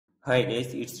Hi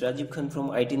guys, it's Rajiv Khan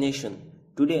from IT Nation.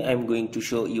 Today I'm going to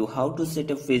show you how to set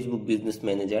up Facebook Business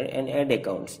Manager and add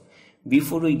accounts.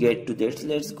 Before we get to that,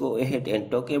 let's go ahead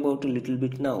and talk about a little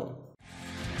bit now.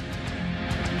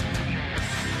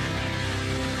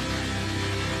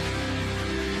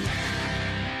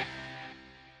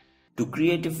 To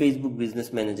create a Facebook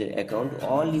Business Manager account,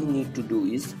 all you need to do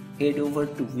is head over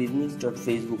to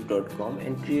business.facebook.com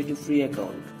and create a free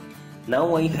account.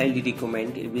 Now I highly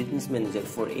recommend a business manager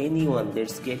for anyone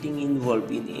that's getting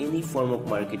involved in any form of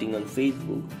marketing on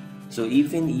Facebook. So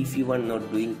even if you are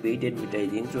not doing paid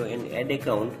advertising through an ad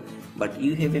account, but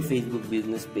you have a Facebook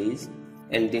business page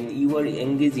and then you are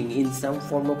engaging in some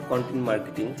form of content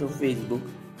marketing through Facebook,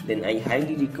 then I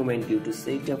highly recommend you to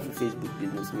set up a Facebook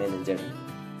business manager.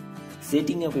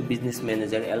 Setting up a business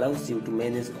manager allows you to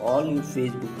manage all your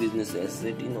Facebook business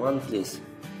assets in one place.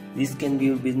 This can be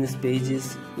your business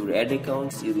pages, your ad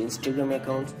accounts, your Instagram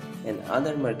accounts and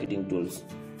other marketing tools.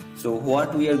 So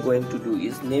what we are going to do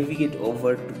is navigate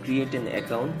over to create an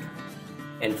account,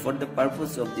 and for the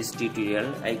purpose of this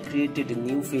tutorial I created a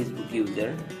new Facebook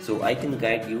user so I can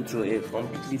guide you through a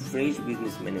completely fresh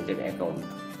business manager account.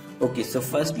 Okay, so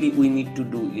firstly we need to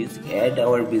do is add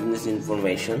our business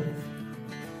information.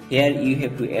 Here you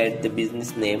have to add the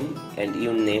business name and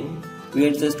your name. We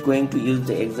are just going to use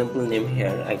the example name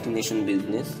here, IT Nation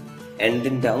Business, and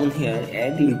then down here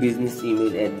add your business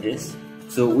email address.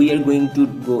 So we are going to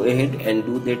go ahead and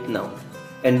do that now.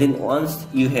 And then once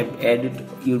you have added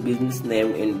your business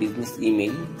name and business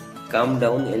email, come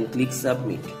down and click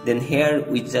submit. Then here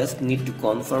we just need to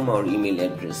confirm our email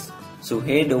address. So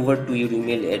head over to your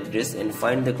email address and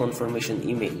find the confirmation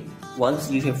email. Once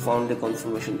you have found the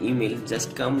confirmation email,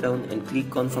 just come down and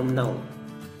click confirm now.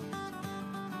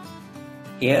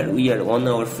 Here we are on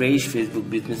our fresh Facebook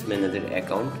Business Manager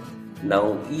account.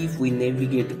 Now if we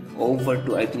navigate over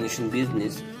to IT Nation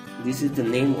Business, this is the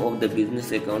name of the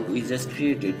business account we just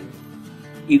created.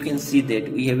 You can see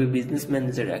that we have a Business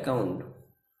Manager account.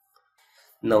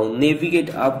 Now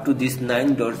navigate up to this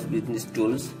 9 dots business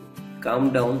tools,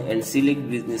 come down and select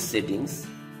business settings,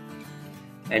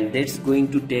 and that's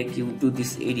going to take you to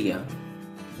this area.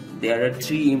 There are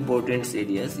 3 important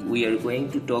areas we are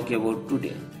going to talk about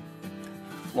today.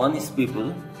 One is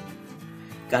people,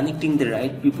 connecting the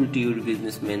right people to your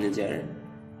business manager,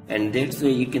 and that's why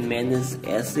you can manage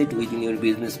assets within your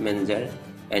business manager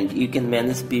and you can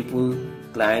manage people,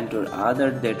 client or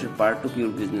other that are part of your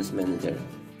business manager.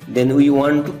 Then we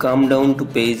want to come down to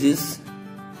pages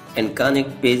and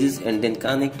connect pages and then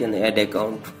connect an ad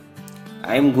account.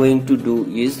 I am going to do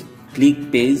is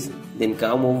click page, then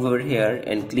come over here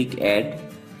and click add.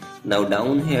 Now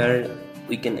down here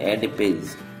we can add a page.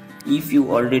 If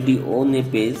you already own a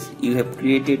page you have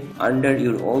created under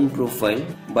your own profile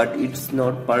but it's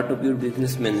not part of your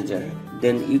business manager,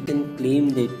 then you can claim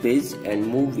that page and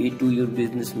move it to your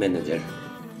business manager.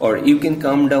 Or you can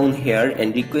come down here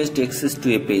and request access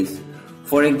to a page.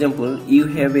 For example, you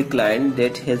have a client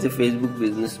that has a Facebook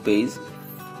business page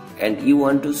and you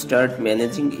want to start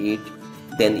managing it,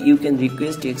 then you can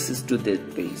request access to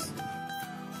that page.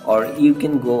 Or you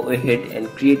can go ahead and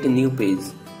create a new page.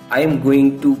 I am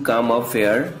going to come up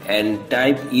here and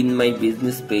type in my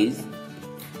business page,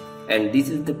 and this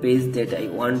is the page that I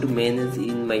want to manage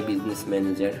in my business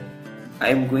manager. I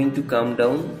am going to come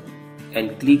down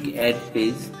and click add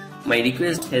page. My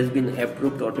request has been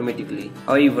approved automatically.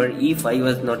 However, if I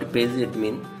was not a page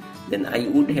admin, then I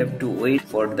would have to wait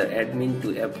for the admin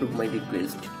to approve my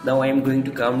request. Now I am going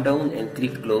to come down and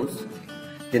click close.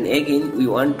 Then again we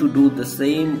want to do the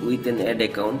same with an ad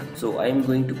account, so I am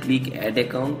going to click add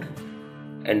account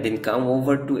and then come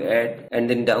over to add, and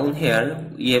then down here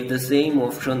we have the same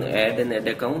option add an ad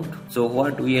account. So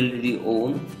what we already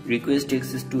own, request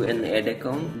access to an ad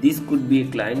account. This could be a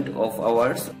client of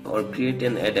ours or create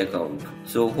an ad account.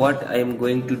 So what I am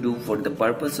going to do for the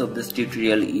purpose of this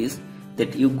tutorial is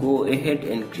that you go ahead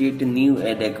and create a new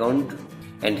ad account,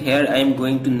 and here I am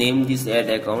going to name this ad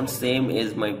account same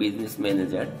as my business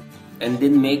manager, and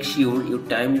then make sure your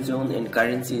time zone and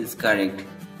currency is correct.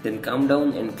 Then come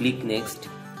down and click next,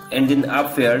 and then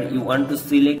up here you want to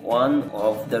select one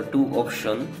of the 2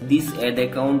 options. This ad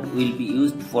account will be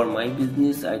used for my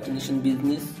business, IT Nation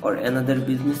Business, or another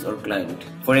business or client.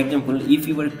 For example, if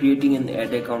you were creating an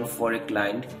ad account for a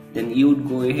client, then you would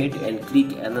go ahead and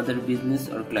click another business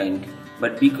or client.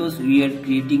 But because we are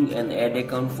creating an ad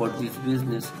account for this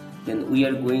business, then we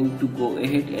are going to go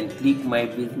ahead and click my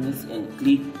business and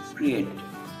click create.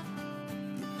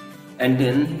 And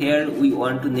then here we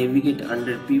want to navigate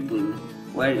under people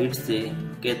where it says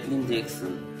Kathleen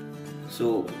Jackson.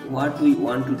 So what we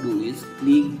want to do is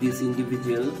click this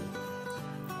individual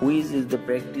which is the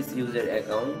practice user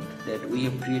account that we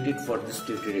have created for this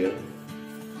tutorial,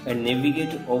 and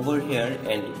navigate over here,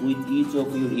 and with each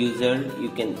of your user you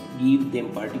can give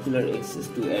them particular access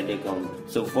to ad account.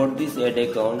 So for this ad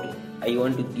account I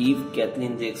want to give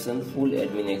Kathleen Jackson full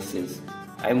admin access.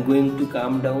 I am going to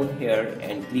come down here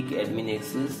and click admin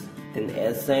access, then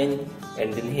assign,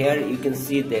 and then here you can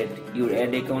see that your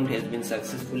ad account has been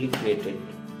successfully created.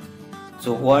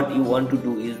 So what you want to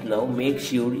do is now make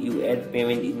sure you add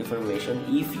payment information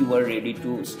if you are ready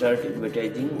to start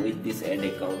advertising with this ad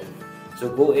account. So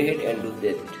go ahead and do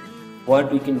that.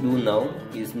 What we can do now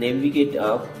is navigate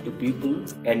up to people,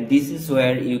 and this is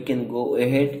where you can go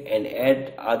ahead and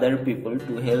add other people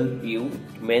to help you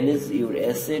manage your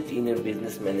asset in your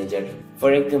business manager.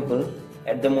 For example,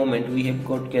 at the moment we have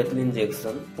got Kathleen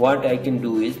Jackson. What I can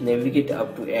do is navigate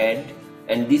up to add,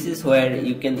 and this is where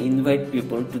you can invite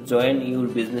people to join your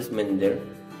business manager.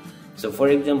 So for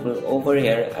example, over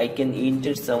here I can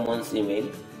enter someone's email.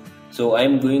 So I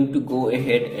am going to go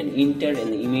ahead and enter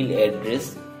an email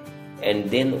address,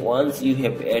 and then once you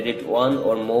have added one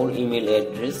or more email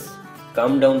address,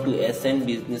 come down to assign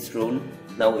business role.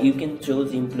 Now you can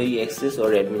choose employee access or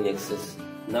admin access.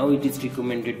 Now it is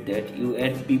recommended that you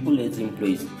add people as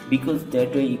employees, because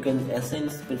that way you can assign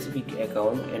specific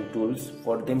account and tools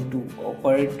for them to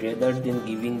operate rather than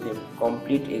giving them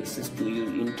complete access to your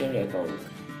entire account.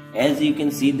 As you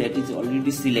can see, that is already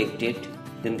selected.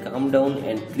 Then come down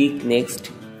and click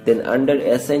next. Then under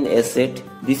assign asset,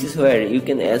 this is where you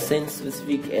can assign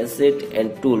specific asset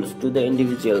and tools to the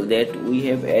individual that we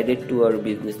have added to our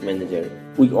business manager.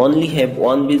 We only have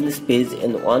one business page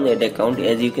and one ad account,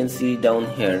 as you can see down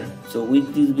here. So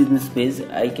with this business page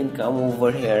I can come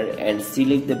over here and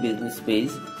select the business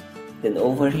page. Then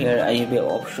over here I have an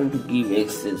option to give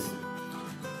access.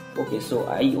 Okay, so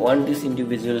I want this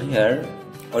individual here,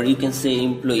 or you can say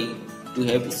employee, to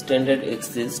have standard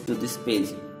access to this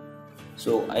page.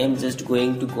 So I am just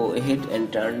going to go ahead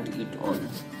and turn it on.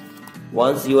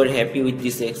 Once you are happy with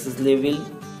this access level,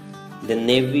 then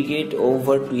navigate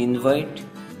over to invite,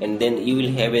 and then you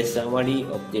will have a summary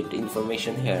of that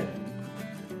information here.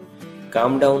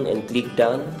 Come down and click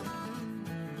done,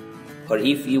 or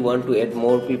if you want to add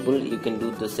more people you can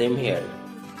do the same here.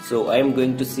 So I am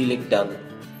going to select done,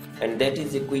 and that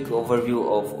is a quick overview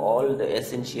of all the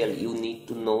essential you need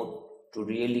to know to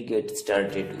really get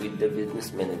started with the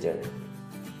business manager.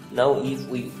 Now if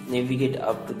we navigate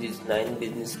up to these 9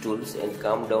 business tools and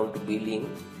come down to billing,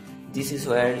 this is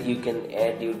where you can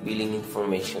add your billing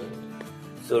information.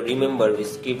 So remember, we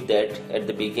skipped that at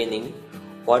the beginning.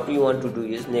 What we want to do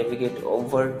is navigate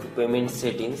over to payment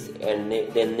settings, and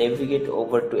then navigate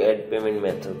over to add payment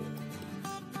method.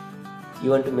 You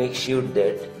want to make sure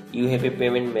that you have a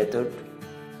payment method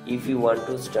if you want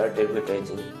to start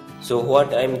advertising. So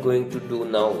what I am going to do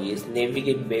now is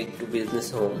navigate back to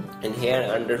business home, and here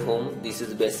under home, this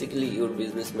is basically your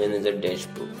business manager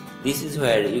dashboard. This is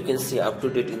where you can see up to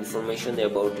date information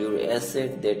about your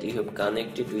asset that you have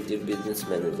connected with your business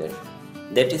manager.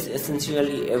 That is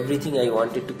essentially everything I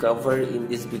wanted to cover in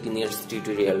this beginner's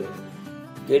tutorial.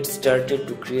 Get started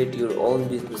to create your own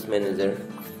business manager.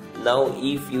 Now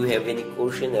if you have any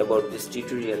question about this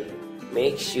tutorial,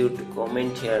 make sure to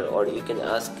comment here, or you can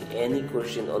ask any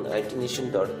question on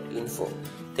itnation.info.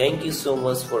 Thank you so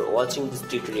much for watching this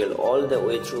tutorial all the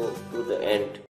way through to the end.